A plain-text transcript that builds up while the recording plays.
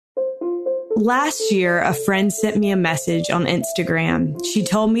Last year, a friend sent me a message on Instagram. She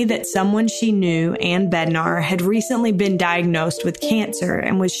told me that someone she knew, Ann Bednar, had recently been diagnosed with cancer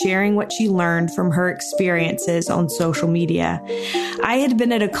and was sharing what she learned from her experiences on social media. I had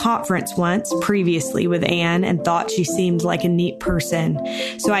been at a conference once previously with Ann and thought she seemed like a neat person,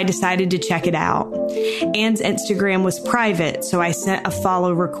 so I decided to check it out. Ann's Instagram was private, so I sent a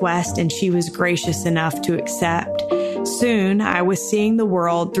follow request and she was gracious enough to accept. Soon, I was seeing the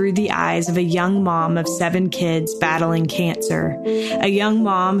world through the eyes of a young mom of 7 kids battling cancer. A young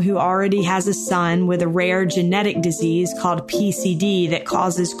mom who already has a son with a rare genetic disease called PCD that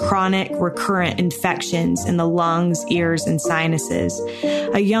causes chronic, recurrent infections in the lungs, ears, and sinuses.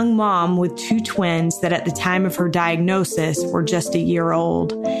 A young mom with 2 twins that at the time of her diagnosis were just a year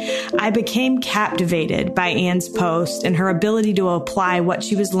old. I became captivated by Ann's post and her ability to apply what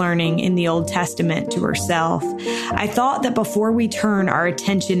she was learning in the Old Testament to herself. I thought that before we turn our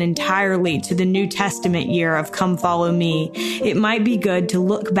attention entirely to the New Testament year of Come Follow Me, it might be good to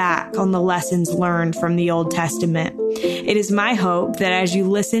look back on the lessons learned from the Old Testament. It is my hope that as you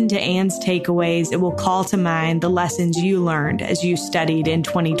listen to Ann's takeaways, it will call to mind the lessons you learned as you studied in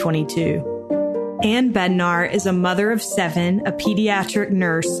 2022. Ann Bednar is a mother of 7, a pediatric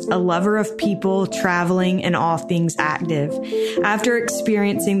nurse, a lover of people, traveling, and all things active. After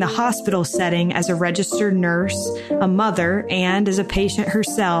experiencing the hospital setting as a registered nurse, a mother, and as a patient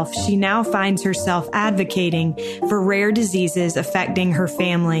herself, she now finds herself advocating for rare diseases affecting her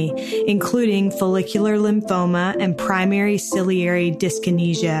family, including follicular lymphoma and primary ciliary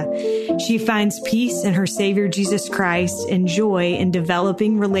dyskinesia. She finds peace in her Savior Jesus Christ and joy in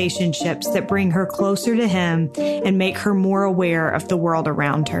developing relationships that bring her closer to Him and make her more aware of the world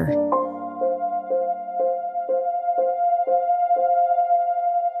around her.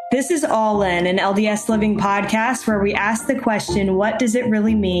 This is All In, an LDS Living podcast where we ask the question, what does it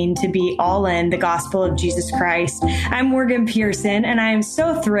really mean to be all in the gospel of Jesus Christ? I'm Morgan Pearson, and I am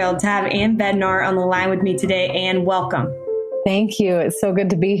so thrilled to have Ann Bednar on the line with me today. Ann, welcome. Thank you. It's so good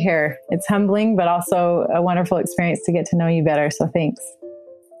to be here. It's humbling, but also a wonderful experience to get to know you better. So thanks.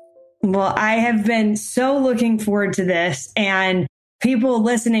 Well, I have been so looking forward to this, and people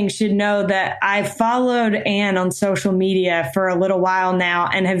listening should know that I've followed Ann on social media for a little while now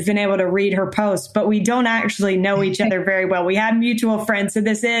and have been able to read her posts, but we don't actually know each other very well. We have mutual friends. So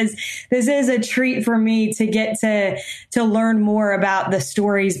this is a treat for me to get to learn more about the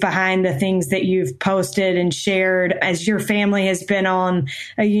stories behind the things that you've posted and shared as your family has been on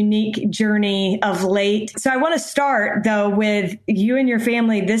a unique journey of late. So I want to start though with you and your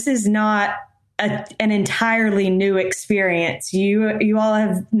family. This is not an entirely new experience. You all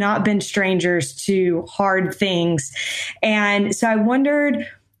have not been strangers to hard things. And so I wondered,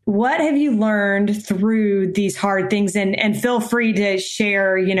 what have you learned through these hard things? And feel free to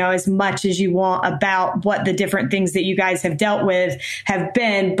share, as much as you want about what the different things that you guys have dealt with have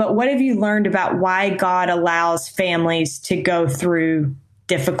been. But what have you learned about why God allows families to go through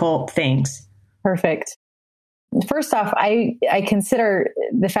difficult things? Perfect. First off, I consider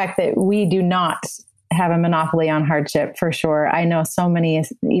the fact that we do not have a monopoly on hardship for sure. I know so many,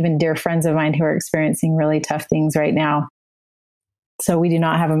 even dear friends of mine who are experiencing really tough things right now. So we do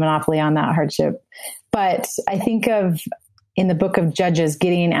not have a monopoly on that hardship. But I think of in the book of Judges,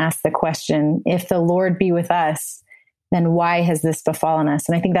 Gideon asked the question, if the Lord be with us, then why has this befallen us?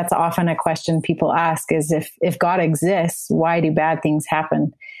 And I think that's often a question people ask is if God exists, why do bad things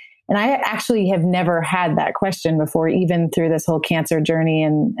happen? And I actually have never had that question before, even through this whole cancer journey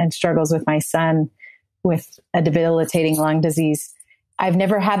and struggles with my son with a debilitating lung disease. I've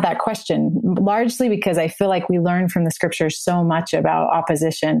never had that question, largely because I feel like we learn from the scriptures so much about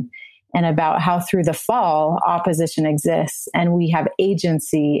opposition and about how through the fall, opposition exists and we have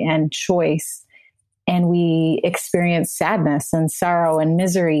agency and choice and we experience sadness and sorrow and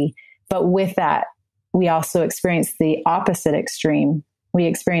misery. But with that, we also experience the opposite extreme. We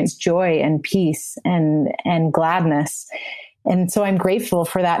experience joy and peace and gladness. And so I'm grateful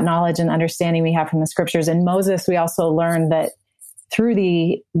for that knowledge and understanding we have from the scriptures. In Moses, we also learned that through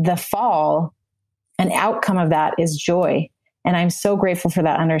the fall, an outcome of that is joy. And I'm so grateful for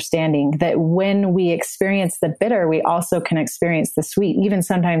that understanding that when we experience the bitter, we also can experience the sweet, even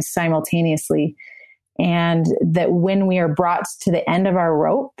sometimes simultaneously. And that when we are brought to the end of our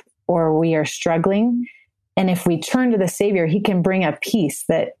rope or we are struggling, and if we turn to the Savior, He can bring a peace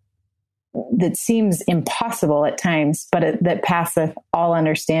that seems impossible at times, but that passeth all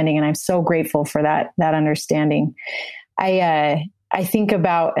understanding. And I'm so grateful for that understanding. I think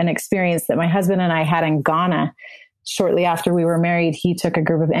about an experience that my husband and I had in Ghana. Shortly after we were married, he took a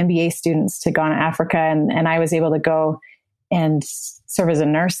group of MBA students to Ghana, Africa, and I was able to go and serve as a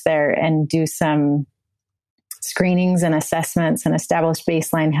nurse there and do some screenings and assessments and establish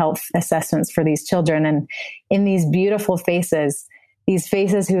baseline health assessments for these children. And in these beautiful faces, these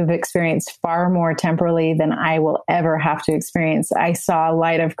faces who have experienced far more temporally than I will ever have to experience, I saw a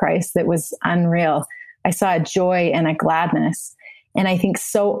light of Christ that was unreal. I saw a joy and a gladness. And I think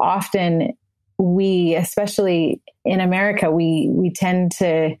so often we, especially in America, we tend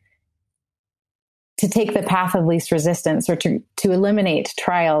to take the path of least resistance or to eliminate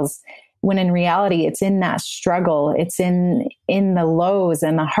trials, when in reality, it's in that struggle, it's in the lows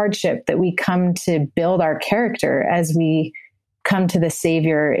and the hardship that we come to build our character as we come to the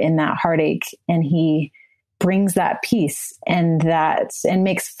Savior in that heartache. And he brings that peace and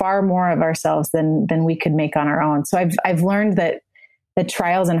makes far more of ourselves than we could make on our own. So I've learned that the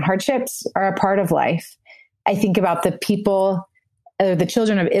trials and hardships are a part of life. I think about the people, the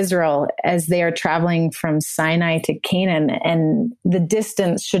children of Israel, as they are traveling from Sinai to Canaan, and the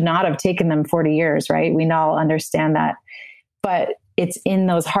distance should not have taken them 40 years, right? We all understand that. But it's in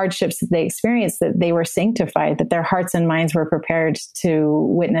those hardships that they experienced that they were sanctified, that their hearts and minds were prepared to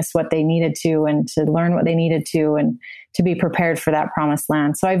witness what they needed to and to learn what they needed to and to be prepared for that promised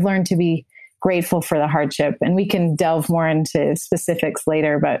land. So I've learned to be grateful for the hardship, and we can delve more into specifics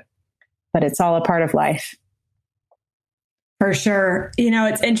later, but it's all a part of life. For sure.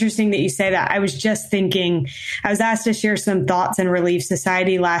 It's interesting that you say that. I was just thinking, I was asked to share some thoughts in Relief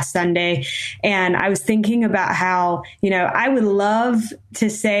Society last Sunday. And I was thinking about how, I would love to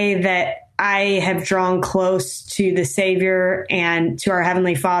say that I have drawn close to the Savior and to our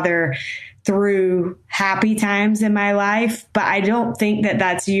Heavenly Father through happy times in my life. But I don't think that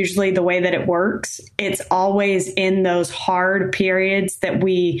that's usually the way that it works. It's always in those hard periods that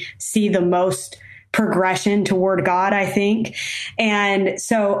we see the most progression toward God, I think. And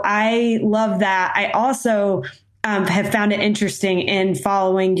so I love that. I also have found it interesting in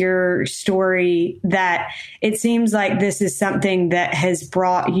following your story that it seems like this is something that has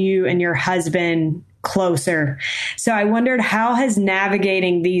brought you and your husband closer. So I wondered, how has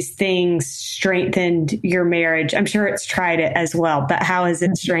navigating these things strengthened your marriage? I'm sure it's tried it as well, but how has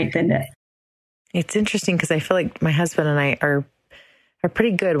it strengthened it? It's interesting because I feel like my husband and I are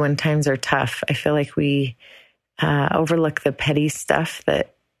pretty good when times are tough. I feel like we overlook the petty stuff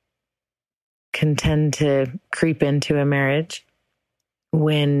that can tend to creep into a marriage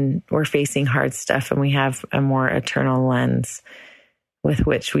when we're facing hard stuff and we have a more eternal lens with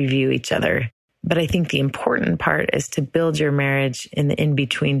which we view each other. But I think the important part is to build your marriage in the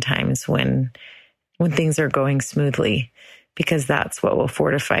in-between times when things are going smoothly, because that's what will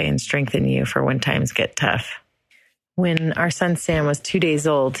fortify and strengthen you for when times get tough. When our son Sam was 2 days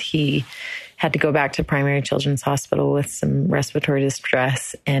old, he had to go back to Primary Children's Hospital with some respiratory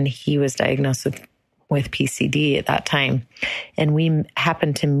distress, and he was diagnosed with PCD at that time. And we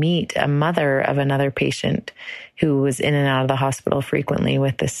happened to meet a mother of another patient who was in and out of the hospital frequently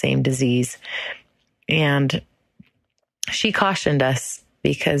with the same disease. And she cautioned us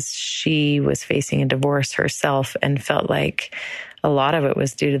because she was facing a divorce herself and felt like a lot of it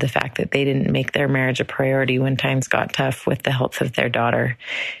was due to the fact that they didn't make their marriage a priority when times got tough with the health of their daughter.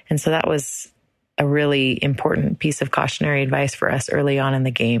 And so that was a really important piece of cautionary advice for us early on in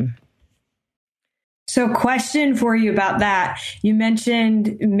the game. So question for you about that. You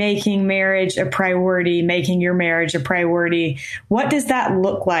mentioned making marriage a priority, making your marriage a priority. What does that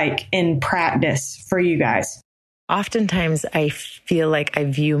look like in practice for you guys? Oftentimes, I feel like I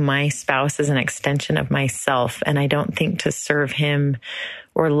view my spouse as an extension of myself, and I don't think to serve him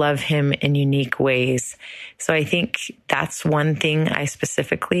or love him in unique ways. So I think that's one thing I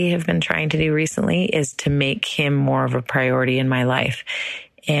specifically have been trying to do recently, is to make him more of a priority in my life.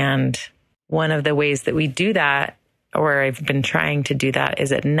 And one of the ways that we do that, or I've been trying to do that,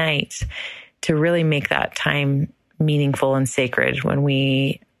 is at night to really make that time meaningful and sacred when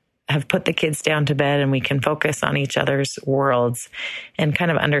we have put the kids down to bed and we can focus on each other's worlds and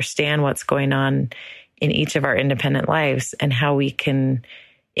kind of understand what's going on in each of our independent lives and how we can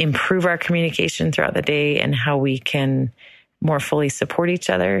improve our communication throughout the day and how we can more fully support each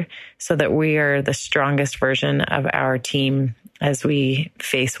other so that we are the strongest version of our team as we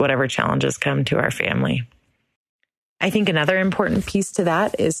face whatever challenges come to our family. I think another important piece to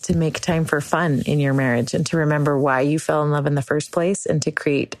that is to make time for fun in your marriage and to remember why you fell in love in the first place and to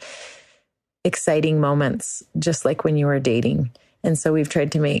create exciting moments, just like when you were dating. And so we've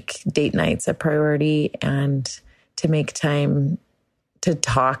tried to make date nights a priority and to make time to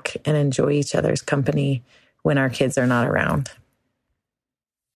talk and enjoy each other's company when our kids are not around.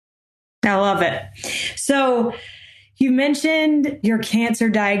 I love it. So you mentioned your cancer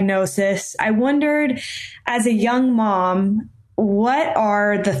diagnosis. I wondered, as a young mom, what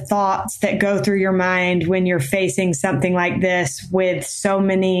are the thoughts that go through your mind when you're facing something like this with so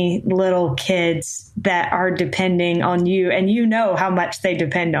many little kids that are depending on you, and you know how much they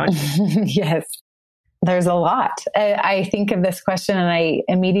depend on you? Yes, there's a lot. I think of this question and I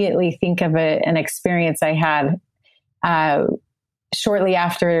immediately think of an experience I had shortly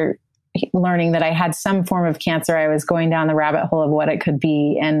after learning that I had some form of cancer. I was going down the rabbit hole of what it could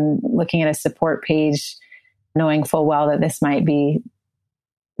be and looking at a support page, knowing full well that this might be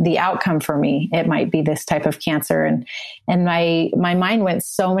the outcome for me. It might be this type of cancer. And my mind went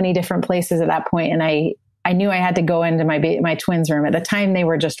so many different places at that point. And I knew I had to go into my twins' room. At the time, they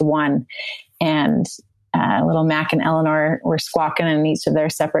were just one. And little Mac and Eleanor were squawking in each of their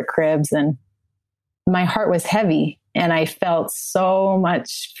separate cribs. And my heart was heavy. And I felt so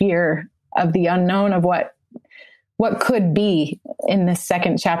much fear of the unknown of what could be in this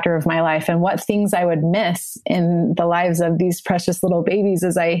second chapter of my life and what things I would miss in the lives of these precious little babies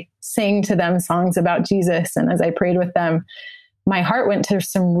as I sang to them songs about Jesus. And as I prayed with them, my heart went to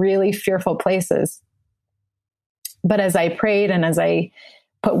some really fearful places. But as I prayed and as I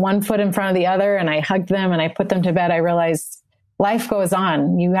put one foot in front of the other and I hugged them and I put them to bed, I realized life goes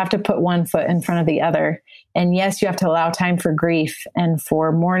on. You have to put one foot in front of the other. And yes, you have to allow time for grief and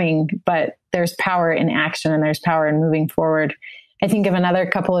for mourning, but there's power in action and there's power in moving forward. I think of another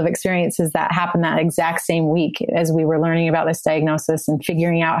couple of experiences that happened that exact same week as we were learning about this diagnosis and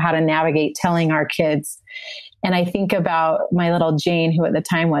figuring out how to navigate telling our kids. And I think about my little Jane, who at the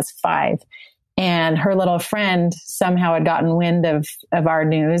time was 5. And her little friend somehow had gotten wind of our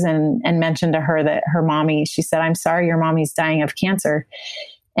news and mentioned to her that her mommy, she said, "I'm sorry, your mommy's dying of cancer."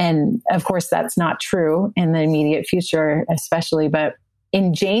 And of course, that's not true in the immediate future, especially. But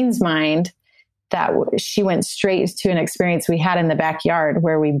in Jane's mind, that she went straight to an experience we had in the backyard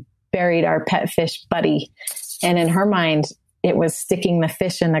where we buried our pet fish, Buddy. And in her mind, it was sticking the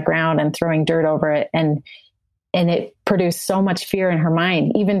fish in the ground and throwing dirt over it. And it produced so much fear in her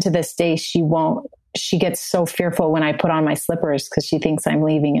mind. Even to this day, she gets so fearful when I put on my slippers because she thinks I'm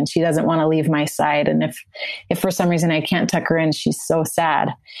leaving and she doesn't want to leave my side. And if for some reason I can't tuck her in, she's so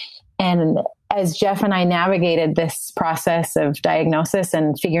sad. And as Jeff and I navigated this process of diagnosis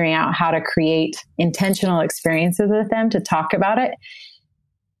and figuring out how to create intentional experiences with them to talk about it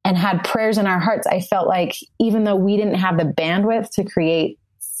and had prayers in our hearts, I felt like even though we didn't have the bandwidth to create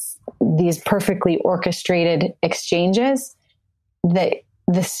these perfectly orchestrated exchanges, that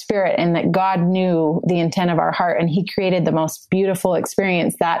the Spirit and that God knew the intent of our heart. And He created the most beautiful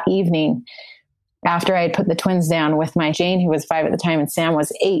experience that evening after I had put the twins down with my Jane, who was 5 at the time, and Sam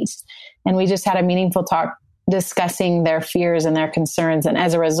was 8. And we just had a meaningful talk discussing their fears and their concerns. And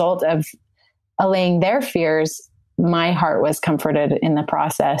as a result of allaying their fears, my heart was comforted in the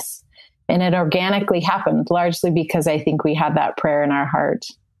process. And it organically happened, largely because I think we had that prayer in our heart.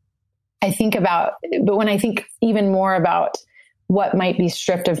 But when I think even more about what might be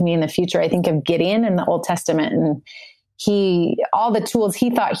stripped of me in the future, I think of Gideon in the Old Testament, and all the tools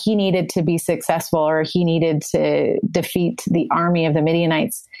he thought he needed to be successful or he needed to defeat the army of the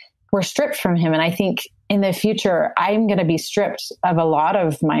Midianites were stripped from him. And I think in the future, I'm going to be stripped of a lot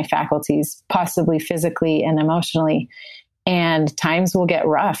of my faculties, possibly physically and emotionally, and times will get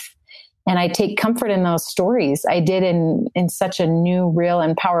rough. And I take comfort in those stories. I did in such a new, real,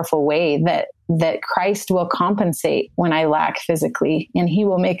 and powerful way that Christ will compensate when I lack physically, and He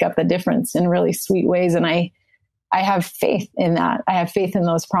will make up the difference in really sweet ways. And I have faith in that. I have faith in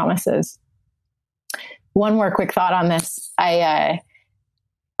those promises. One more quick thought on this.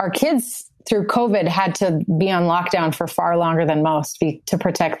 Our kids through COVID had to be on lockdown for far longer than most to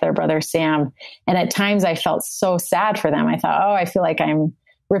protect their brother Sam. And at times I felt so sad for them. I thought, I feel like I'm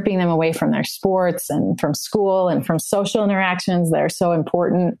ripping them away from their sports and from school and from social interactions that are so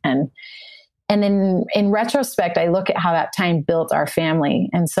important. And in retrospect, I look at how that time built our family.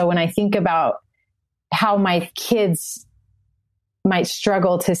 And so when I think about how my kids might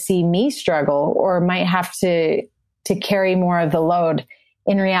struggle to see me struggle or might have to carry more of the load,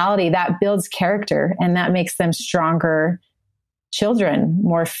 in reality, that builds character and that makes them stronger children,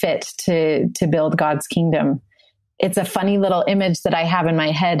 more fit to build God's kingdom. It's a funny little image that I have in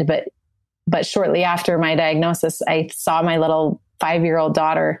my head, but shortly after my diagnosis, I saw my little 5-year-old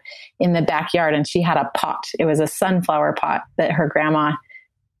daughter in the backyard, and she had a pot. It was a sunflower pot that her Grandma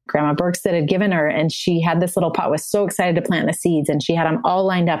Bergstedt had given her. And she had this little pot, was so excited to plant the seeds, and she had them all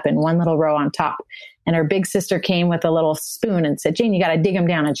lined up in one little row on top. And her big sister came with a little spoon and said, "Jane, you got to dig them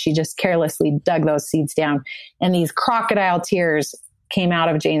down." And she just carelessly dug those seeds down. And these crocodile tears came out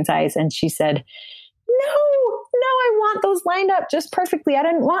of Jane's eyes. And she said, No, I want those lined up just perfectly. I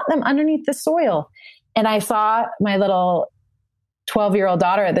didn't want them underneath the soil. And I saw my little 12-year-old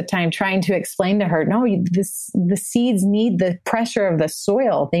daughter at the time, trying to explain to her, no, the seeds need the pressure of the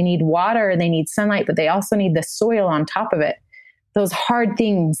soil. They need water, they need sunlight, but they also need the soil on top of it. Those hard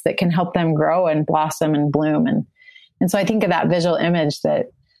things that can help them grow and blossom and bloom. And so I think of that visual image that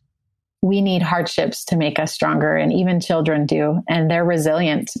we need hardships to make us stronger, and even children do, and they're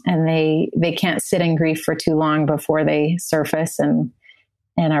resilient, and they can't sit in grief for too long before they surface and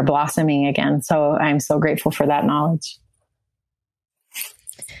are blossoming again. So I'm so grateful for that knowledge.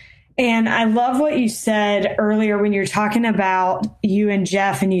 And I love what you said earlier when you're talking about you and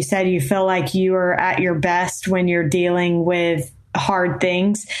Jeff, and you said you feel like you are at your best when you're dealing with hard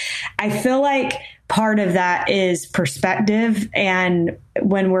things. I feel like part of that is perspective. And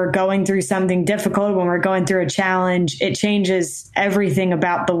when we're going through something difficult, when we're going through a challenge, it changes everything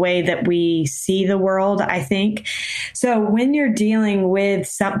about the way that we see the world, I think. So when you're dealing with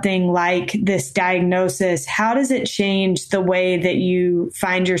something like this diagnosis, how does it change the way that you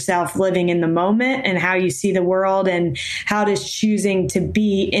find yourself living in the moment and how you see the world? And how does choosing to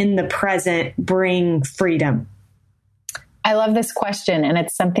be in the present bring freedom? I love this question. And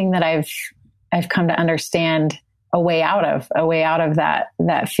it's something that I've come to understand a way out of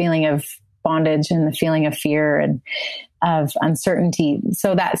that feeling of bondage and the feeling of fear and of uncertainty.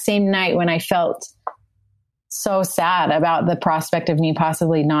 So that same night when I felt so sad about the prospect of me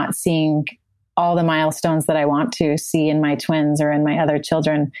possibly not seeing all the milestones that I want to see in my twins or in my other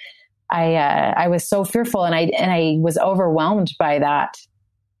children, I was so fearful, and I was overwhelmed by that.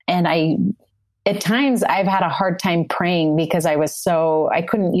 And at times I've had a hard time praying because I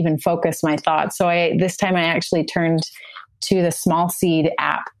couldn't even focus my thoughts. So this time I actually turned to the Small Seed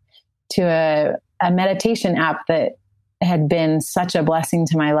app, to a meditation app that had been such a blessing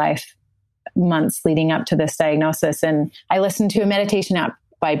to my life months leading up to this diagnosis. And I listened to a meditation app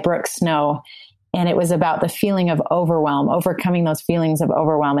by Brooke Snow, and it was about the feeling of overwhelm, overcoming those feelings of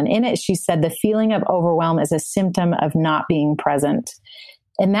overwhelm. And in it, she said, the feeling of overwhelm is a symptom of not being present.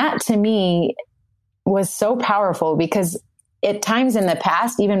 And that to me was so powerful, because at times in the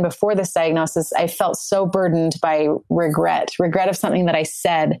past, even before this diagnosis, I felt so burdened by regret of something that I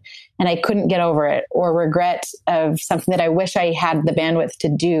said and I couldn't get over it, or regret of something that I wish I had the bandwidth to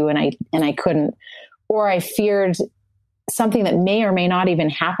do and I couldn't, or I feared something that may or may not even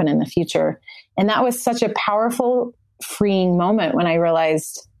happen in the future. And that was such a powerful, freeing moment when I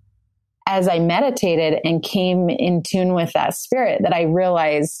realized, as I meditated and came in tune with that spirit, that I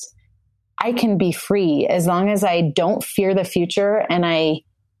realized I can be free as long as I don't fear the future, and I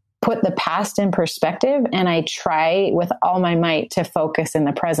put the past in perspective, and I try with all my might to focus in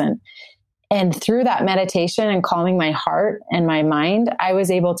the present. And through that meditation and calming my heart and my mind, I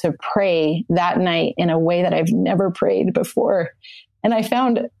was able to pray that night in a way that I've never prayed before. And I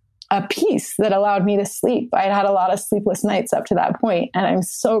found a peace that allowed me to sleep. I'd had a lot of sleepless nights up to that point, and I'm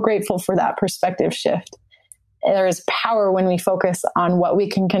so grateful for that perspective shift. There is power when we focus on what we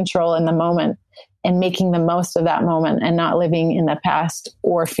can control in the moment and making the most of that moment, and not living in the past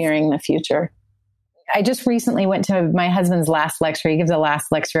or fearing the future. I just recently went to my husband's last lecture. He gives a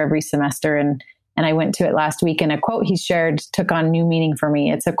last lecture every semester, and I went to it last week, and a quote he shared took on new meaning for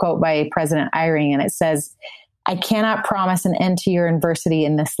me. It's a quote by President Eyring, and it says, "I cannot promise an end to your adversity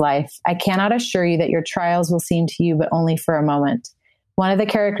in this life. I cannot assure you that your trials will seem to you but only for a moment. One of the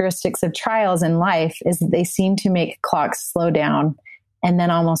characteristics of trials in life is that they seem to make clocks slow down and then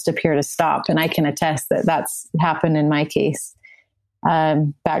almost appear to stop." And I can attest that that's happened in my case.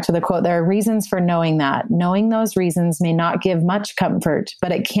 Back to the quote, there are reasons for knowing that. Knowing those reasons may not give much comfort,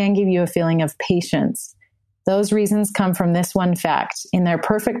 but it can give you a feeling of patience. Those reasons come from this one fact: in their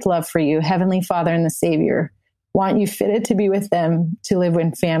perfect love for you, Heavenly Father and the Savior want you fitted to be with them, to live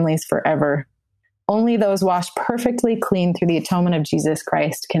in families forever. Only those washed perfectly clean through the atonement of Jesus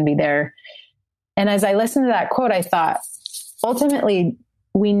Christ can be there. And as I listened to that quote, I thought, ultimately,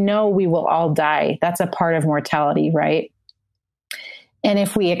 we know we will all die. That's a part of mortality, right? And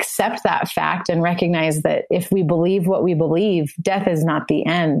if we accept that fact and recognize that if we believe what we believe, death is not the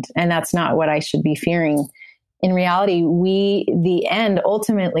end, and that's not what I should be fearing. In reality, the end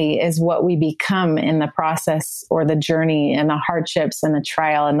ultimately is what we become in the process, or the journey and the hardships and the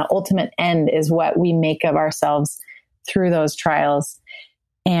trial. And the ultimate end is what we make of ourselves through those trials.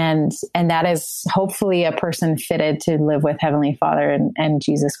 And that is hopefully a person fitted to live with Heavenly Father and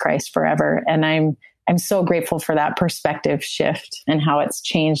Jesus Christ forever. And I'm so grateful for that perspective shift and how it's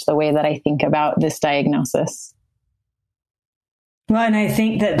changed the way that I think about this diagnosis. Well, and I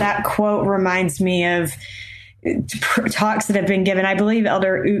think that quote reminds me of talks that have been given. I believe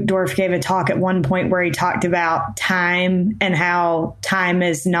Elder Uchtdorf gave a talk at one point where he talked about time and how time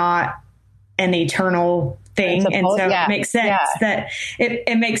is not an eternal thing. And so it makes sense that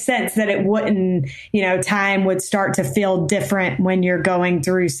it makes sense that it wouldn't, time would start to feel different when you're going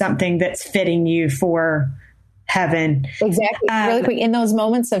through something that's fitting you for heaven. Exactly. Really quick, in those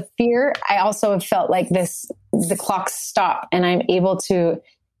moments of fear, I also have felt like the clocks stop and I'm able to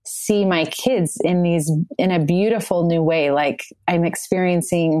see my kids in a beautiful new way. Like I'm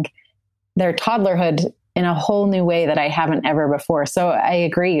experiencing their toddlerhood in a whole new way that I haven't ever before. So I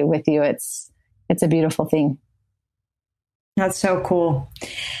agree with you. It's a beautiful thing. That's so cool.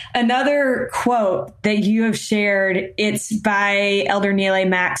 Another quote that you have shared, it's by Elder Neal A.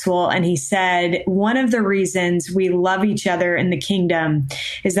 Maxwell. And he said, one of the reasons we love each other in the kingdom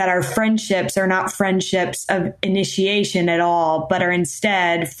is that our friendships are not friendships of initiation at all, but are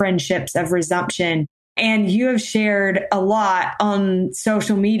instead friendships of resumption. And you have shared a lot on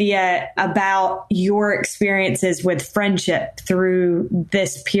social media about your experiences with friendship through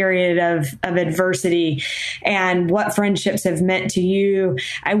this period of adversity and what friendships have meant to you.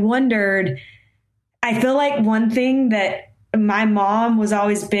 I feel like one thing that my mom was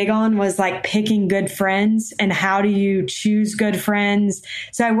always big on was like picking good friends and how do you choose good friends.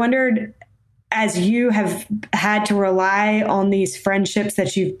 So I wondered, as you have had to rely on these friendships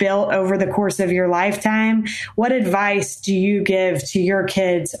that you've built over the course of your lifetime, what advice do you give to your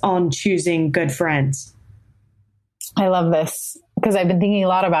kids on choosing good friends? I love this because I've been thinking a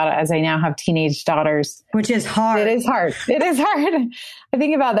lot about it as I now have teenage daughters. Which is hard. It is hard. I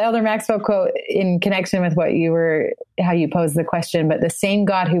think about the Elder Maxwell quote in connection with how you posed the question, but the same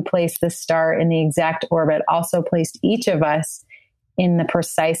God who placed the star in the exact orbit also placed each of us in the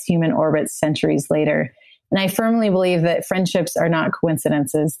precise human orbit centuries later. And I firmly believe that friendships are not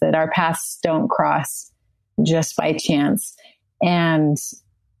coincidences, that our paths don't cross just by chance. And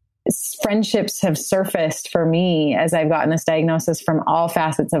friendships have surfaced for me as I've gotten this diagnosis from all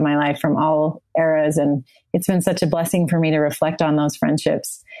facets of my life, from all eras. And it's been such a blessing for me to reflect on those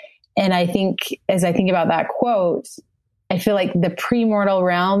friendships. And I think, as I think about that quote, I feel like the premortal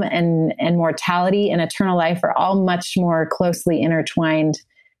realm and mortality and eternal life are all much more closely intertwined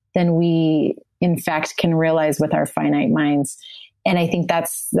than we, in fact, can realize with our finite minds. And I think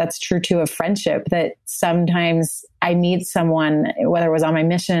that's true too of friendship, that sometimes I meet someone, whether it was on my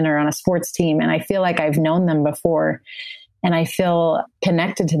mission or on a sports team, and I feel like I've known them before and I feel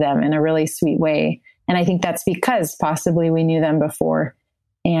connected to them in a really sweet way. And I think that's because possibly we knew them before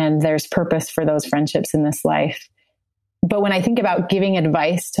and there's purpose for those friendships in this life. But when I think about giving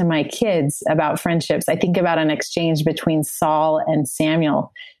advice to my kids about friendships, I think about an exchange between Saul and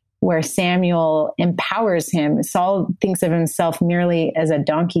Samuel, where Samuel empowers him. Saul thinks of himself merely as a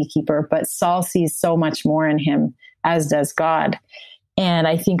donkey keeper, but Saul sees so much more in him, as does God. And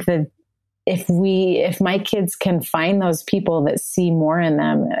I think that if my kids can find those people that see more in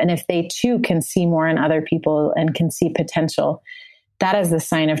them, and if they too can see more in other people and can see potential, that is the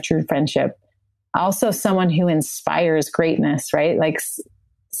sign of true friendship. Also someone who inspires greatness, right? Like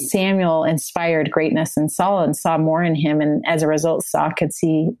Samuel inspired greatness in Saul and saw more in him. And as a result, Saul could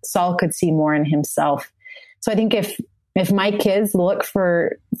see more in himself. So I think if my kids look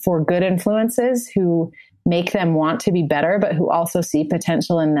for good influences who make them want to be better, but who also see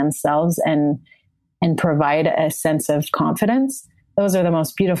potential in themselves and provide a sense of confidence, those are the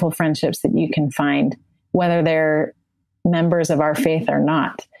most beautiful friendships that you can find, whether they're members of our faith or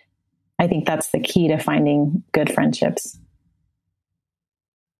not. I think that's the key to finding good friendships.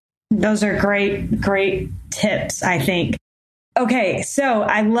 Those are great tips, I think. Okay, so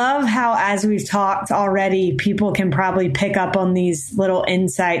I love how, as we've talked already, people can probably pick up on these little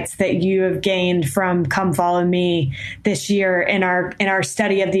insights that you have gained from Come Follow Me this year in our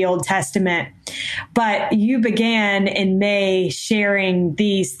study of the Old Testament. But you began in May sharing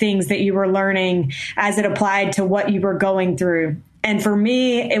these things that you were learning as it applied to what you were going through. And for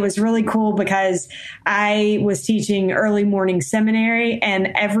me, it was really cool because I was teaching early morning seminary, and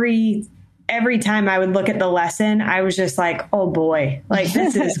every time I would look at the lesson, I was just like, oh boy, like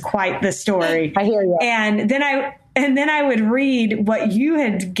this is quite the story. I hear you. And then I would read what you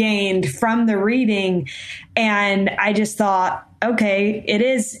had gained from the reading, and I just thought, okay, it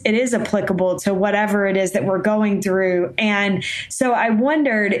is applicable to whatever it is that we're going through. And so I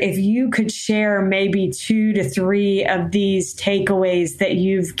wondered if you could share maybe 2 to 3 of these takeaways that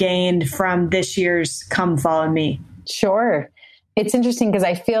you've gained from this year's Come Follow Me. Sure. It's interesting because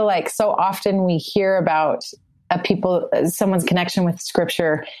I feel like so often we hear about someone's connection with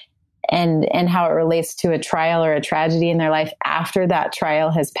scripture and how it relates to a trial or a tragedy in their life after that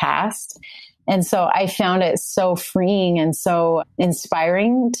trial has passed. And so I found it so freeing and so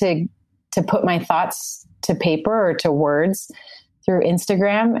inspiring to put my thoughts to paper or to words through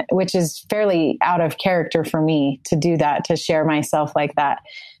Instagram, which is fairly out of character for me to do that, to share myself like that.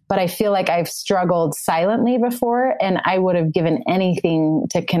 But I feel like I've struggled silently before, and I would have given anything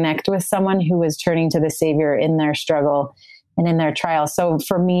to connect with someone who was turning to the Savior in their struggle and in their trial. So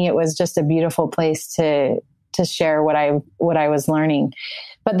for me, it was just a beautiful place to share what I was learning.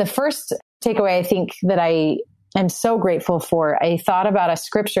 But the first takeaway I think that I am so grateful for, I thought about a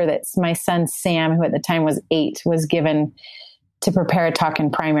scripture that my son Sam, who at the time was 8, was given to prepare a talk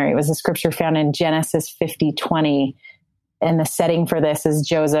in primary. It was a scripture found in Genesis 50:20. And the setting for this is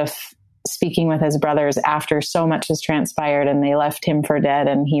Joseph speaking with his brothers after so much has transpired and they left him for dead,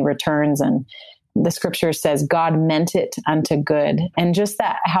 and he returns, and the scripture says, God meant it unto good. And just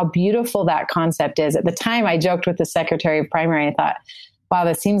that, how beautiful that concept is. At the time, I joked with the secretary of primary. I thought, wow,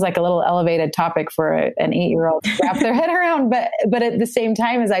 this seems like a little elevated topic for an 8-year-old to wrap their head around. But at the same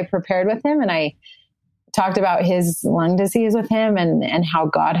time, as I prepared with him and I talked about his lung disease with him and how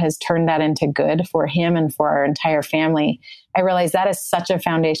God has turned that into good for him and for our entire family, I realized that is such a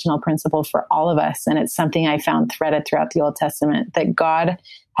foundational principle for all of us. And it's something I found threaded throughout the Old Testament, that God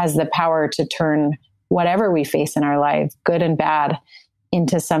has the power to turn whatever we face in our life, good and bad,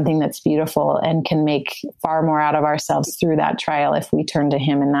 into something that's beautiful and can make far more out of ourselves through that trial if we turn to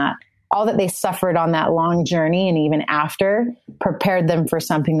him in that. All that they suffered on that long journey and even after prepared them for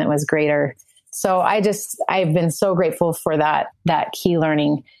something that was greater. So I've been so grateful for that key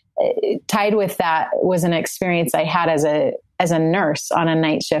learning. Tied with that was an experience I had as a nurse on a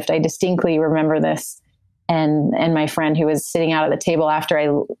night shift. I distinctly remember this. And my friend who was sitting out at the table after I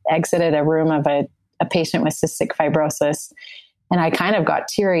exited a room of a patient with cystic fibrosis. And I kind of got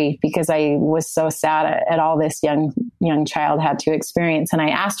teary because I was so sad at all this young child had to experience. And I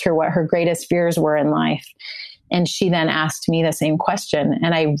asked her what her greatest fears were in life. And she then asked me the same question.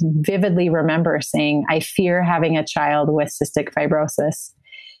 And I vividly remember saying, I fear having a child with cystic fibrosis.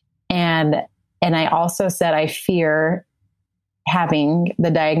 And I also said, I fear having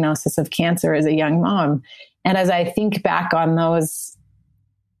the diagnosis of cancer as a young mom. And as I think back on those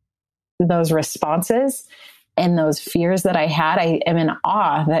responses and those fears that I had, I am in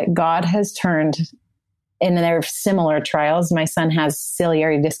awe that God has turned, and they're similar trials. My son has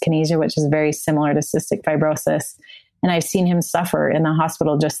ciliary dyskinesia, which is very similar to cystic fibrosis. And I've seen him suffer in the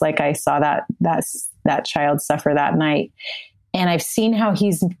hospital, just like I saw that child suffer that night. And I've seen how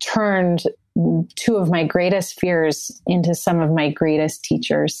he's turned 2 of my greatest fears into some of my greatest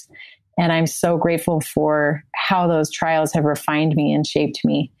teachers. And I'm so grateful for how those trials have refined me and shaped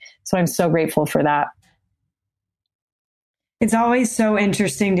me. So I'm so grateful for that. It's always so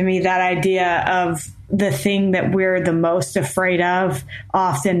interesting to me, that idea of the thing that we're the most afraid of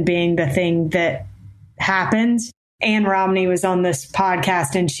often being the thing that happens. Anne Romney was on this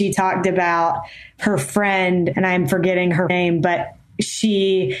podcast and she talked about her friend, and I'm forgetting her name, but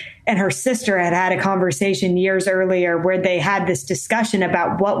she and her sister had a conversation years earlier where they had this discussion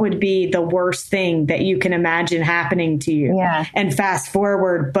about what would be the worst thing that you can imagine happening to you. Yeah. And fast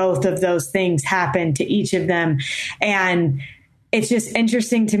forward, both of those things happened to each of them. And it's just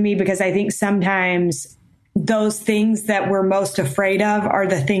interesting to me because I think sometimes those things that we're most afraid of are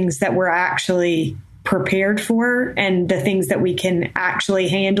the things that we're actually prepared for, and the things that we can actually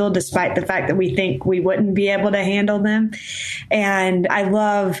handle, despite the fact that we think we wouldn't be able to handle them. And I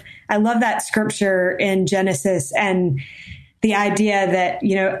love that scripture in Genesis, and the idea that,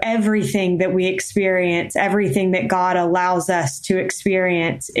 everything that we experience, everything that God allows us to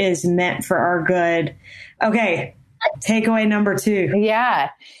experience is meant for our good. Okay. Takeaway number 2.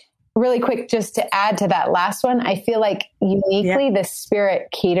 Yeah. Really quick, just to add to that last one, I feel like uniquely the Spirit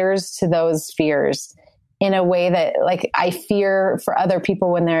caters to those fears in a way that, like, I fear for other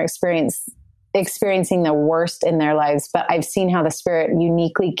people when they're experiencing the worst in their lives, but I've seen how the Spirit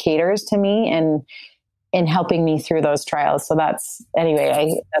uniquely caters to me and in helping me through those trials. So that's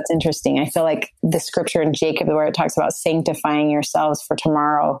interesting. I feel like the scripture in Jacob, where it talks about sanctifying yourselves for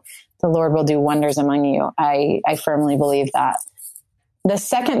tomorrow, the Lord will do wonders among you. I firmly believe that. The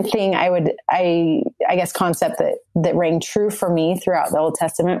second thing I guess concept that rang true for me throughout the Old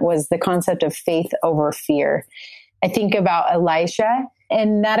Testament was the concept of faith over fear. I think about Elisha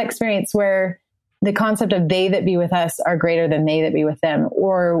and that experience where the concept of they that be with us are greater than they that be with them,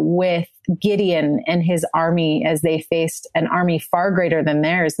 or with Gideon and his army as they faced an army far greater than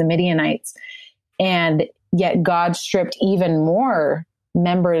theirs, the Midianites. And yet God stripped even more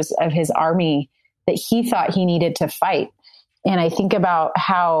members of his army that he thought he needed to fight. And I think about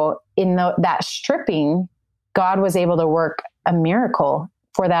how in that stripping, God was able to work a miracle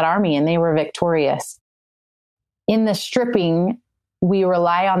for that army, and they were victorious. In the stripping, we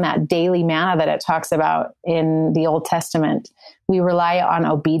rely on that daily manna that it talks about in the Old Testament. We rely on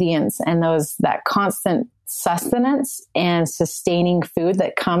obedience and that constant sustenance and sustaining food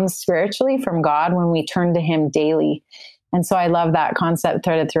that comes spiritually from God when we turn to him daily. And so I love that concept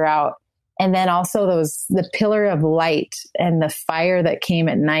threaded throughout. And then also the pillar of light and the fire that came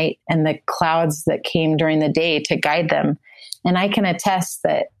at night and the clouds that came during the day to guide them. And I can attest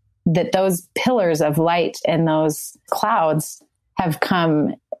that those pillars of light and those clouds have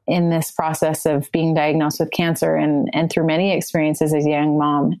come in this process of being diagnosed with cancer and through many experiences as a young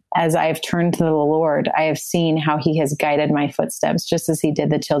mom. As I've turned to the Lord, I have seen how he has guided my footsteps, just as he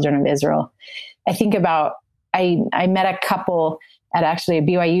did the children of Israel. I think about, I met a couple at actually a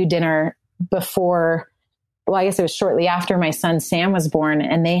BYU dinner before, well, I guess it was shortly after my son Sam was born,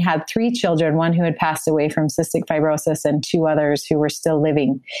 and they had 3 children, one who had passed away from cystic fibrosis and 2 others who were still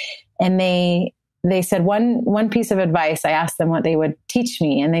living. And they said one piece of advice. I asked them what they would teach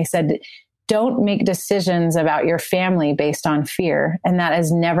me, and they said, don't make decisions about your family based on fear. And that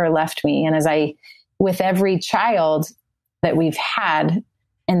has never left me. And with every child that we've had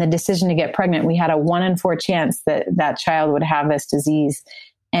and the decision to get pregnant, we had a 1 in 4 chance that child would have this disease.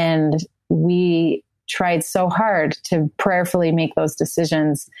 And we tried so hard to prayerfully make those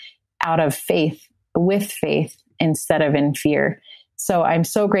decisions out of faith, with faith, instead of in fear. So I'm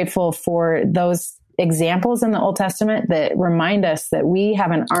so grateful for those examples in the Old Testament that remind us that we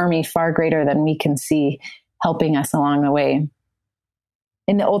have an army far greater than we can see helping us along the way.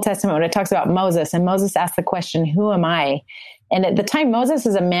 In the Old Testament, when it talks about Moses, and Moses asked the question, who am I? And at the time, Moses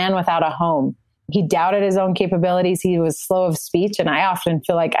is a man without a home. He doubted his own capabilities. He was slow of speech. And I often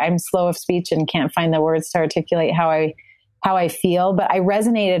feel like I'm slow of speech and can't find the words to articulate how I feel. But I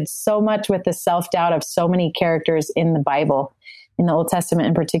resonated so much with the self-doubt of so many characters in the Bible, in the Old Testament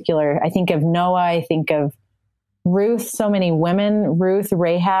in particular. I think of Noah. I think of Ruth, so many women, Ruth,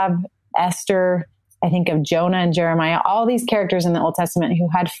 Rahab, Esther. I think of Jonah and Jeremiah, all these characters in the Old Testament who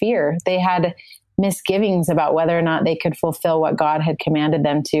had fear. They had misgivings about whether or not they could fulfill what God had commanded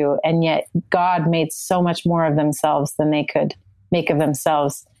them to. And yet God made so much more of themselves than they could make of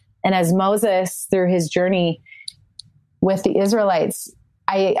themselves. And as Moses, through his journey with the Israelites,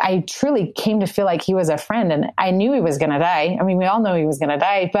 I truly came to feel like he was a friend, and I knew he was going to die. I mean, we all know he was going to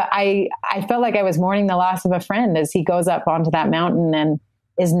die, but I felt like I was mourning the loss of a friend as he goes up onto that mountain and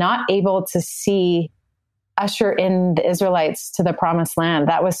is not able to usher in the Israelites to the promised land.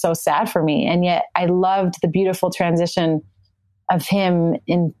 That was so sad for me. And yet I loved the beautiful transition of him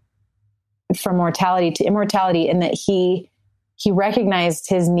from mortality to immortality, in that he recognized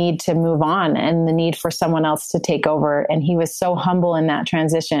his need to move on and the need for someone else to take over. And he was so humble in that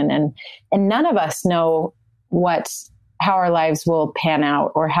transition. And none of us know how our lives will pan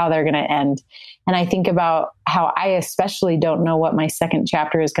out or how they're going to end. And I think about how I especially don't know what my second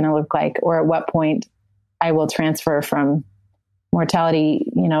chapter is going to look like, or at what point I will transfer from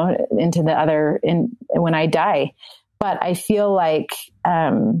mortality, into the other when I die. But I feel like,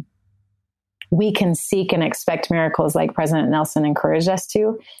 we can seek and expect miracles like President Nelson encouraged us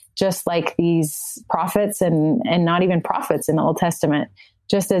to, just like these prophets and not even prophets in the Old Testament.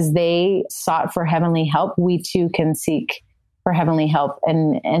 Just as they sought for heavenly help, we too can seek for heavenly help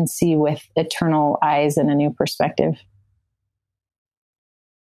and see with eternal eyes and a new perspective.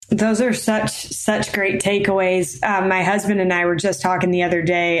 Those are such great takeaways. My husband and I were just talking the other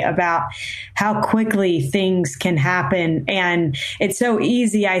day about how quickly things can happen. And it's so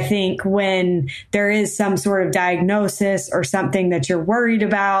easy, I think, when there is some sort of diagnosis or something that you're worried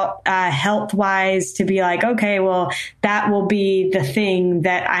about health-wise, to be like, okay, well, that will be the thing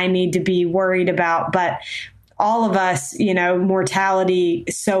that I need to be worried about. But all of us, mortality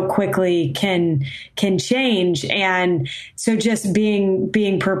so quickly can change. And so just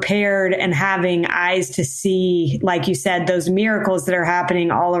being prepared and having eyes to see, like you said, those miracles that are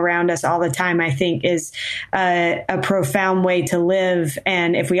happening all around us all the time, I think is a profound way to live.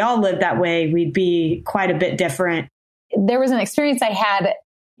 And if we all lived that way, we'd be quite a bit different. There was an experience I had.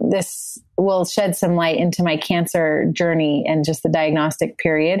 This will shed some light into my cancer journey and just the diagnostic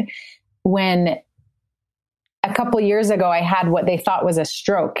period, when a couple of years ago, I had what they thought was a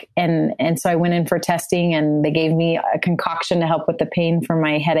stroke. And so I went in for testing, and they gave me a concoction to help with the pain from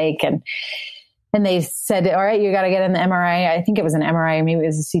my headache. And they said, all right, you got to get in the MRI. I think it was an MRI, maybe it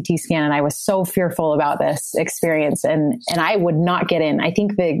was a CT scan. And I was so fearful about this experience. And I would not get in. I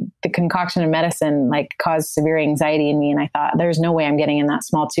think the concoction of medicine caused severe anxiety in me. And I thought, there's no way I'm getting in that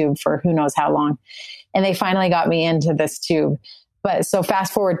small tube for who knows how long. And they finally got me into this tube. But so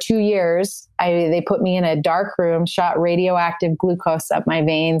fast forward 2 years, they put me in a dark room, shot radioactive glucose up my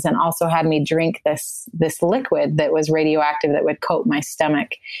veins, and also had me drink this liquid that was radioactive that would coat my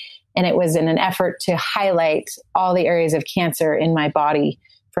stomach. And it was in an effort to highlight all the areas of cancer in my body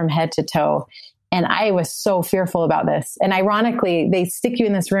from head to toe. And I was so fearful about this. And ironically, they stick you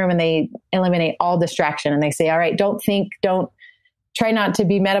in this room and they eliminate all distraction. And they say, all right, don't think, try not to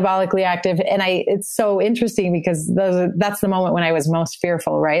be metabolically active. And it's so interesting because that's the moment when I was most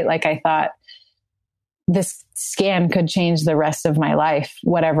fearful, right? Like I thought this scan could change the rest of my life,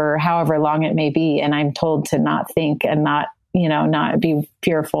 however long it may be. And I'm told to not think and not be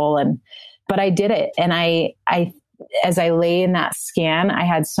fearful. But I did it. And as I lay in that scan, I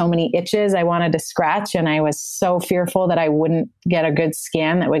had so many itches I wanted to scratch. And I was so fearful that I wouldn't get a good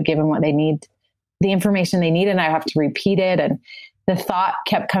scan that would give them what they need, the information they need. And I have to repeat it. And the thought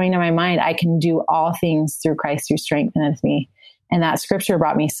kept coming to my mind, I can do all things through Christ who strengtheneth me. And that scripture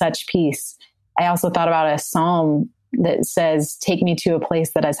brought me such peace. I also thought about a psalm that says, take me to a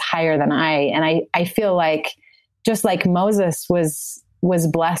place that is higher than I. And I feel like, just like Moses was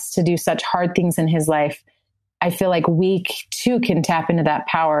blessed to do such hard things in his life, I feel like we too can tap into that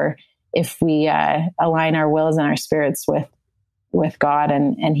power if we align our wills and our spirits with God,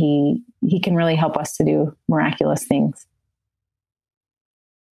 and he can really help us to do miraculous things.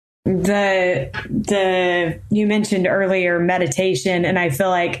 You mentioned earlier meditation, and I feel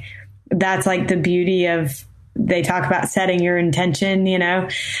like that's like the beauty of, they talk about setting your intention,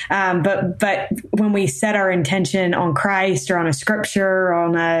 but when we set our intention on Christ or on a scripture or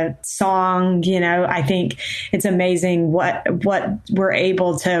on a song, I think it's amazing what we're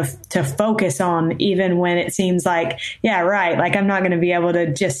able to focus on, even when it seems like, yeah, right. Like I'm not going to be able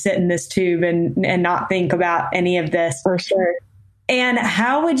to just sit in this tube and not think about any of this. For sure. And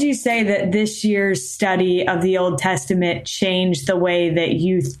how would you say that this year's study of the Old Testament changed the way that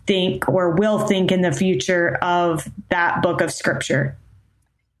you think or will think in the future of that book of scripture?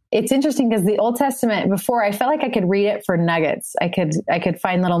 It's interesting because the Old Testament, before, I felt like I could read it for nuggets. I could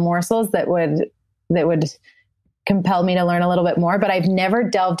find little morsels that would compel me to learn a little bit more, but I've never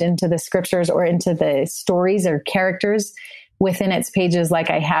delved into the scriptures or into the stories or characters within its pages like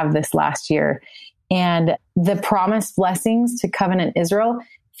I have this last year. And the promised blessings to covenant Israel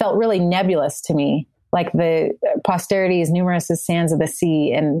felt really nebulous to me, like the posterity is numerous as sands of the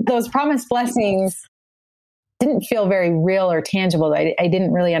sea. And those promised blessings didn't feel very real or tangible. I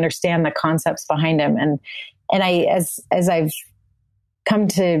didn't really understand the concepts behind them. And as I've come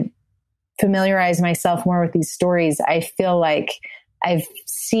to familiarize myself more with these stories, I feel like I've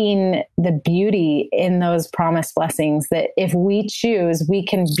seen the beauty in those promised blessings, that if we choose, we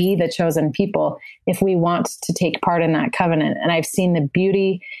can be the chosen people if we want to take part in that covenant. And I've seen the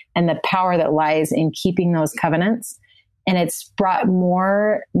beauty and the power that lies in keeping those covenants. And it's brought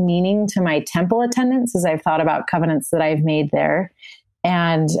more meaning to my temple attendance as I've thought about covenants that I've made there.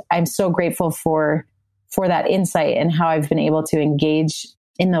 And I'm so grateful for that insight and how I've been able to engage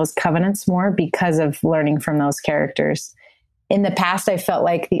in those covenants more because of learning from those characters. In the past, I felt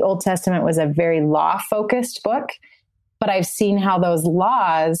like the Old Testament was a very law-focused book, but I've seen how those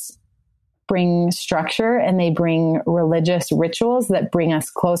laws bring structure and they bring religious rituals that bring us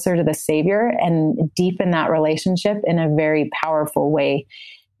closer to the Savior and deepen that relationship in a very powerful way.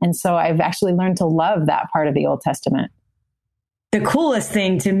 And so I've actually learned to love that part of the Old Testament. The coolest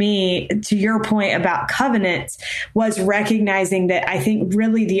thing to me, to your point about covenants, was recognizing that I think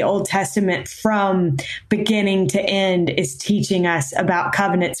really the Old Testament from beginning to end is teaching us about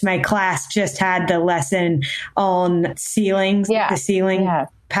covenants. My class just had the lesson on sealings, the sealing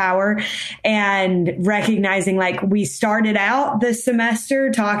power, and recognizing like we started out the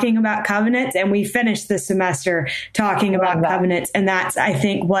semester talking about covenants and we finished the semester talking about covenants. And that's, I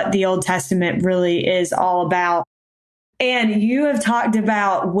think, what the Old Testament really is all about. And you have talked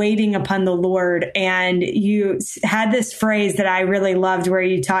about waiting upon the Lord, and you had this phrase that I really loved where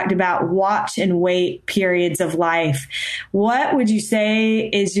you talked about watch and wait periods of life. What would you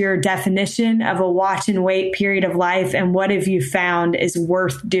say is your definition of a watch and wait period of life, and what have you found is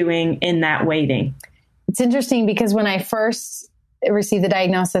worth doing in that waiting? It's interesting because when I first received the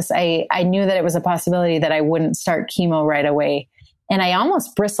diagnosis, I knew that it was a possibility that I wouldn't start chemo right away. And I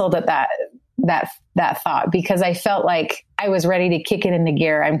almost bristled at that thought because I felt like I was ready to kick it into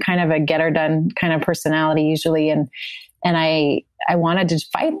gear. I'm kind of a get her done kind of personality usually. And I wanted to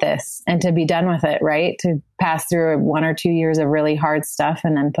fight this and to be done with it, right? To pass through 1 or 2 years of really hard stuff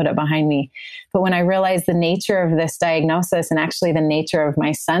and then put it behind me. But when I realized the nature of this diagnosis and actually the nature of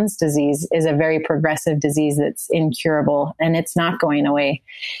my son's disease is a very progressive disease that's incurable and it's not going away.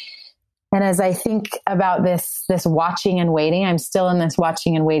 And as I think about this watching and waiting, I'm still in this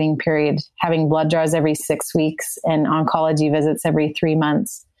watching and waiting period, having blood draws every 6 weeks and oncology visits every 3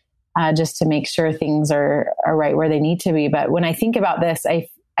 months, just to make sure things are right where they need to be. But when I think about this,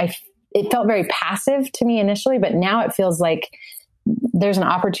 it felt very passive to me initially, but now it feels like there's an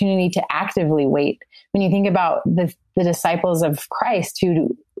opportunity to actively wait. When you think about the disciples of Christ,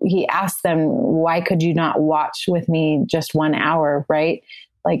 who he asked them, why could you not watch with me just 1 hour, right?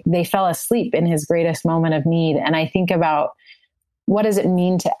 Like they fell asleep in his greatest moment of need. And I think about, what does it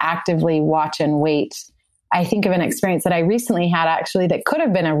mean to actively watch and wait? I think of an experience that I recently had, actually, that could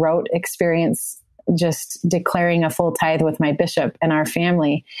have been a rote experience, just declaring a full tithe with my bishop and our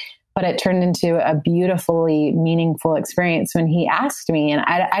family. But it turned into a beautifully meaningful experience when he asked me, and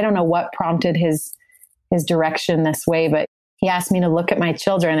I don't know what prompted his direction this way, but he asked me to look at my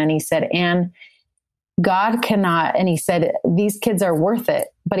children, and he said, Anne, God cannot, and he said, these kids are worth it.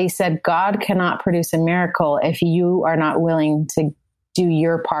 But he said, God cannot produce a miracle if you are not willing to do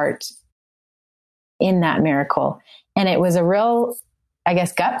your part in that miracle. And it was a real, I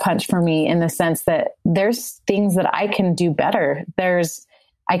guess, gut punch for me, in the sense that there's things that I can do better.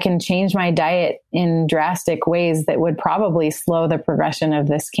 I can change my diet in drastic ways that would probably slow the progression of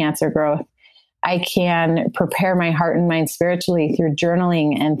this cancer growth. I can prepare my heart and mind spiritually through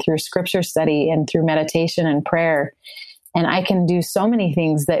journaling and through scripture study and through meditation and prayer. And I can do so many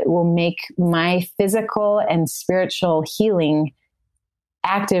things that will make my physical and spiritual healing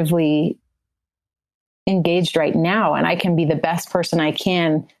actively engaged right now. And I can be the best person I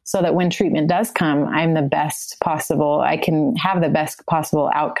can, so that when treatment does come, I'm the best possible. I can have the best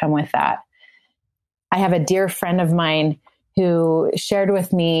possible outcome with that. I have a dear friend of mine who shared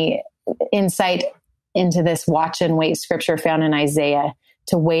with me insight into this watch and wait scripture found in Isaiah,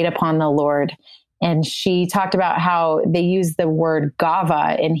 to wait upon the Lord. And she talked about how they use the word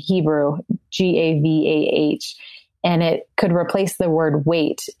gava in Hebrew, Gavah, and it could replace the word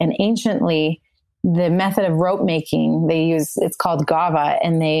wait. And anciently, the method of rope making it's called gava,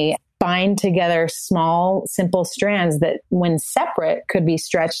 and they bind together small, simple strands that, when separate, could be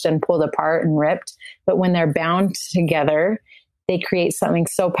stretched and pulled apart and ripped. But when they're bound together, they create something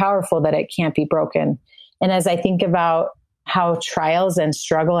so powerful that it can't be broken. And as I think about how trials and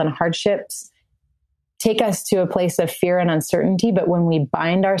struggle and hardships take us to a place of fear and uncertainty, but when we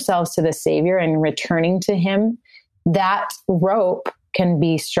bind ourselves to the Savior and returning to him, that rope can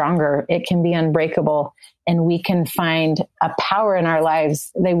be stronger. It can be unbreakable. And we can find a power in our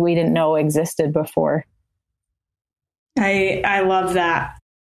lives that we didn't know existed before. I love that.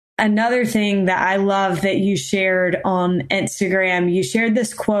 Another thing that I love that you shared on Instagram, you shared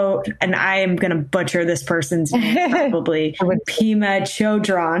this quote, and I am going to butcher this person's name probably. Pema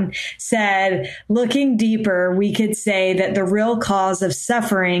Chodron said, looking deeper, we could say that the real cause of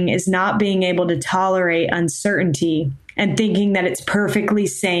suffering is not being able to tolerate uncertainty and thinking that it's perfectly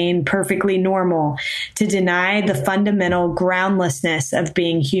sane, perfectly normal to deny the fundamental groundlessness of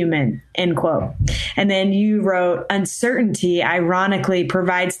being human, end quote. And then you wrote, uncertainty ironically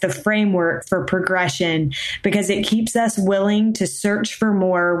provides the framework for progression because it keeps us willing to search for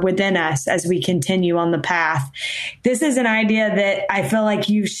more within us as we continue on the path. This is an idea that I feel like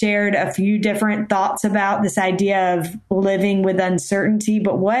you've shared a few different thoughts about, this idea of living with uncertainty,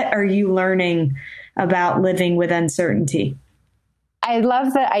 but what are you learning about living with uncertainty? I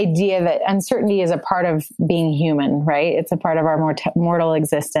love the idea that uncertainty is a part of being human, right? It's a part of our mortal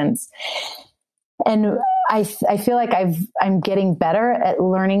existence. And I feel like I'm getting better at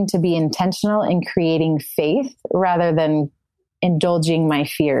learning to be intentional in creating faith rather than indulging my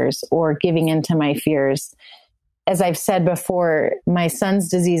fears or giving into my fears. As I've said before, my son's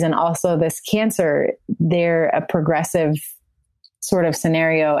disease and also this cancer, they're a progressive sort of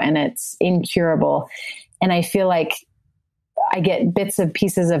scenario, and it's incurable. And I feel like I get bits of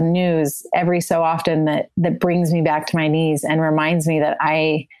pieces of news every so often that brings me back to my knees and reminds me that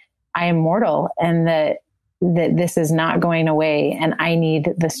I am mortal, and that this is not going away, and I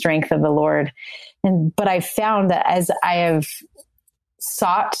need the strength of the Lord. But I've found that as I have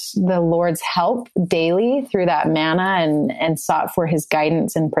sought the Lord's help daily through that manna and sought for his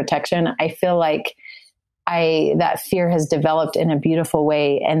guidance and protection, I feel like that fear has developed in a beautiful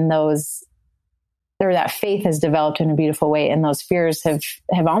way, and that faith has developed in a beautiful way, and those fears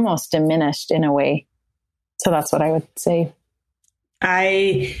have almost diminished in a way. So that's what I would say.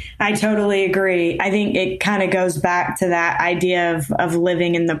 I totally agree. I think it kind of goes back to that idea of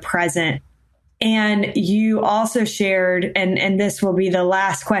living in the present. And you also shared, and this will be the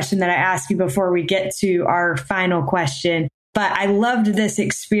last question that I ask you before we get to our final question. But I loved this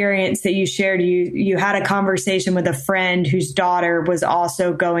experience that you shared. You had a conversation with a friend whose daughter was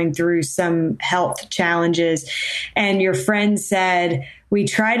also going through some health challenges. And your friend said, we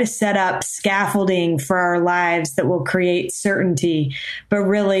try to set up scaffolding for our lives that will create certainty, but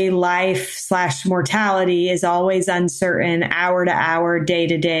really life/mortality is always uncertain, hour to hour, day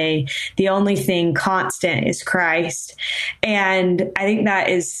to day. The only thing constant is Christ. And I think that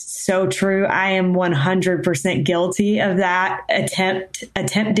is so true. I am 100% guilty of that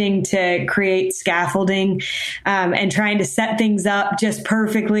attempting to create scaffolding, and trying to set things up just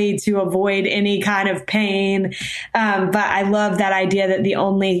perfectly to avoid any kind of pain. But I love that idea that the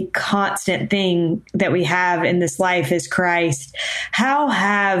only constant thing that we have in this life is Christ. How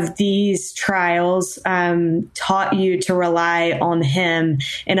have these trials taught you to rely on Him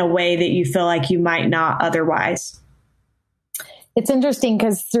in a way that you feel like you might not otherwise? It's interesting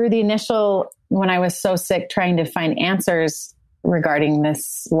because through the initial, when I was so sick, trying to find answers regarding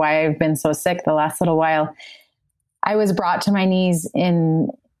this, why I've been so sick the last little while, I was brought to my knees in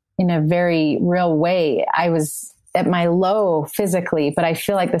a very real way. I was at my low physically, but I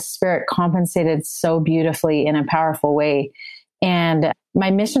feel like the Spirit compensated so beautifully in a powerful way. And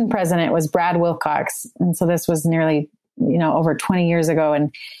my mission president was Brad Wilcox. And so this was nearly, over 20 years ago.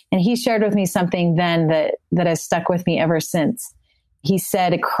 And he shared with me something then that has stuck with me ever since. He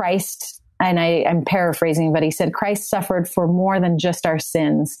said, Christ, and I'm paraphrasing, but he said, Christ suffered for more than just our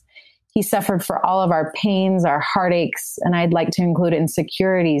sins. He suffered for all of our pains, our heartaches, and I'd like to include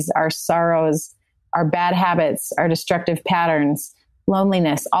insecurities, our sorrows, our bad habits, our destructive patterns,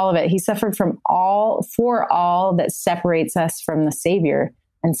 loneliness, all of it. He suffered for all that separates us from the Savior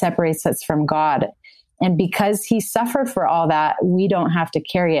and separates us from God. And because He suffered for all that, we don't have to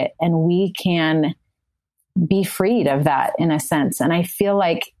carry it, and we can be freed of that in a sense. And I feel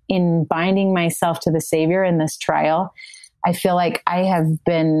like in binding myself to the Savior in this trial, I feel like I have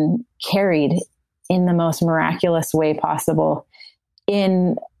been carried in the most miraculous way possible.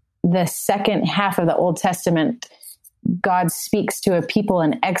 In the second half of the Old Testament, God speaks to a people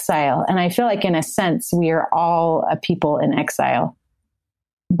in exile. And I feel like in a sense, we are all a people in exile.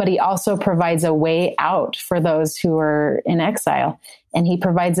 But He also provides a way out for those who are in exile. And He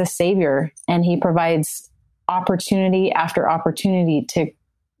provides a Savior, and He provides opportunity after opportunity to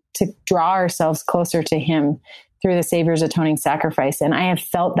draw ourselves closer to Him through the Savior's atoning sacrifice. And I have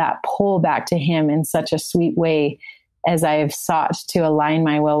felt that pull back to Him in such a sweet way as I have sought to align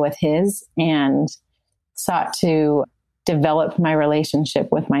my will with His and sought to develop my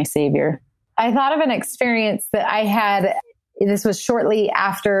relationship with my Savior. I thought of an experience that I had. This was shortly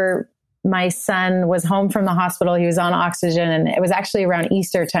after my son was home from the hospital. He was on oxygen, and it was actually around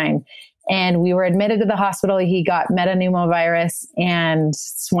Easter time. And we were admitted to the hospital. He got metapneumovirus and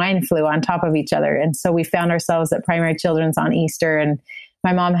swine flu on top of each other. And so we found ourselves at Primary Children's on Easter, and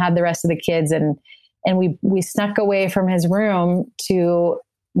my mom had the rest of the kids, and we snuck away from his room to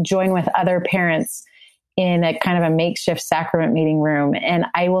join with other parents in a kind of a makeshift sacrament meeting room. And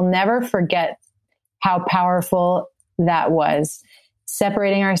I will never forget how powerful that was,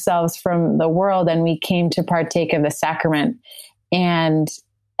 separating ourselves from the world, and we came to partake of the sacrament. And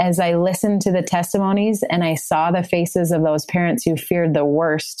as I listened to the testimonies and I saw the faces of those parents who feared the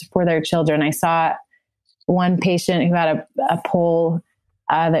worst for their children, I saw one patient who had a pole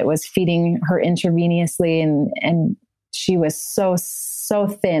that was feeding her intravenously, and she was so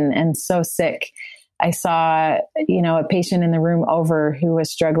thin and so sick. I saw, a patient in the room over who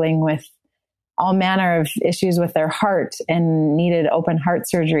was struggling with all manner of issues with their heart and needed open heart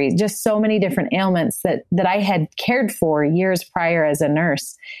surgery. Just so many different ailments that I had cared for years prior as a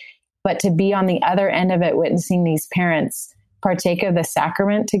nurse. But to be on the other end of it, witnessing these parents partake of the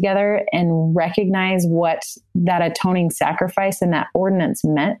sacrament together and recognize what that atoning sacrifice and that ordinance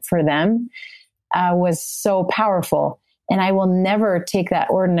meant for them was so powerful. And I will never take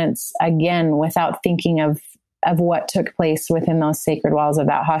that ordinance again without thinking of what took place within those sacred walls of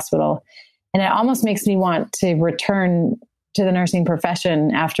that hospital. And it almost makes me want to return to the nursing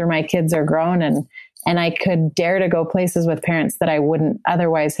profession after my kids are grown, and I could dare to go places with parents that I wouldn't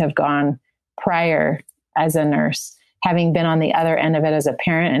otherwise have gone prior as a nurse, having been on the other end of it as a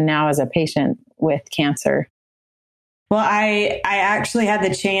parent and now as a patient with cancer. Well, I actually had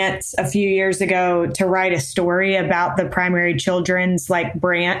the chance a few years ago to write a story about the Primary Children's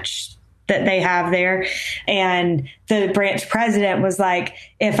branch that they have there. And the branch president was like,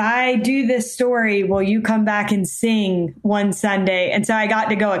 if I do this story, will you come back and sing one Sunday? And so I got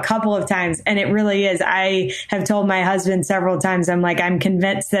to go a couple of times. And it really is. I have told my husband several times, I'm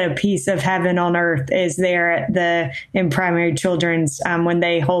convinced that a piece of heaven on earth is there in Primary Children's when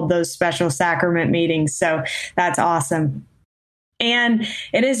they hold those special sacrament meetings. So that's awesome. And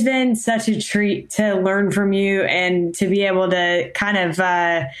it has been such a treat to learn from you and to be able to kind of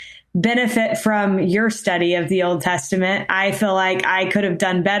benefit from your study of the Old Testament. I feel like I could have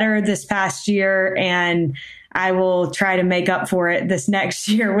done better this past year, and I will try to make up for it this next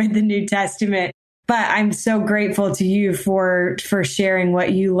year with the New Testament. But I'm so grateful to you for sharing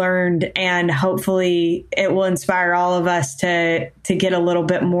what you learned, and hopefully it will inspire all of us to get a little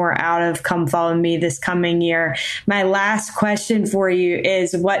bit more out of Come Follow Me this coming year. My last question for you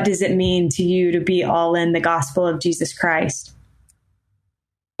is, what does it mean to you to be all in the gospel of Jesus Christ?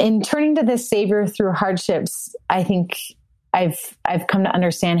 In turning to the Savior through hardships, I think I've come to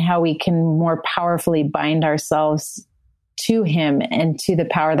understand how we can more powerfully bind ourselves to him and to the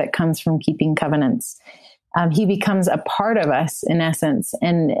power that comes from keeping covenants. He becomes a part of us in essence.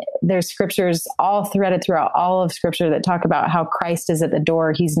 And there's scriptures all threaded throughout all of scripture that talk about how Christ is at the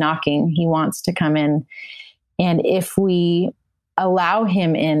door. He's knocking. He wants to come in. And if we allow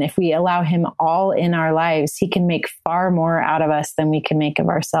him in, if we allow him all in our lives, he can make far more out of us than we can make of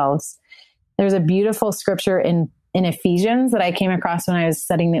ourselves. There's a beautiful scripture in Ephesians that I came across when I was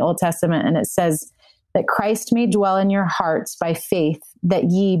studying the Old Testament. And it says that Christ may dwell in your hearts by faith, that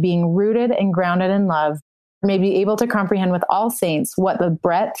ye, being rooted and grounded in love, may be able to comprehend with all saints what the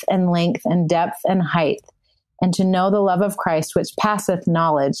breadth and length and depth and height, and to know the love of Christ, which passeth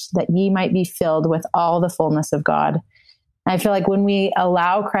knowledge, that ye might be filled with all the fullness of God. I feel like when we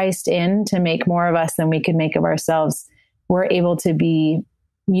allow Christ in to make more of us than we can make of ourselves, we're able to be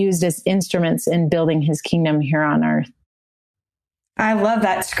used as instruments in building his kingdom here on earth. I love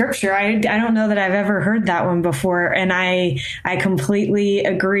that scripture. I don't know that I've ever heard that one before. And I completely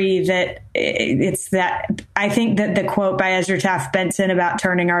agree that it's that. I think that the quote by Ezra Taft Benson about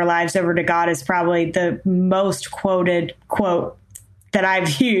turning our lives over to God is probably the most quoted quote that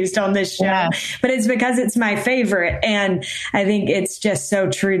I've used on this show, yeah. But it's because it's my favorite. And I think it's just so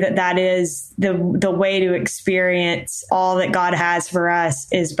true that is the way to experience all that God has for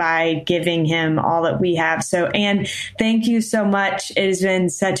us is by giving him all that we have. So, Anne, thank you so much. It has been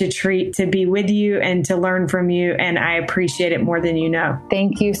such a treat to be with you and to learn from you. And I appreciate it more than you know.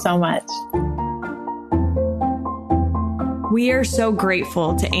 Thank you so much. We are so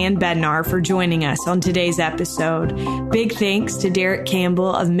grateful to Anne Bednar for joining us on today's episode. Big thanks to Derek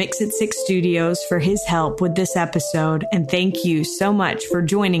Campbell of Mix It 6 Studios for his help with this episode. And thank you so much for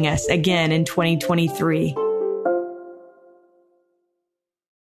joining us again in 2023.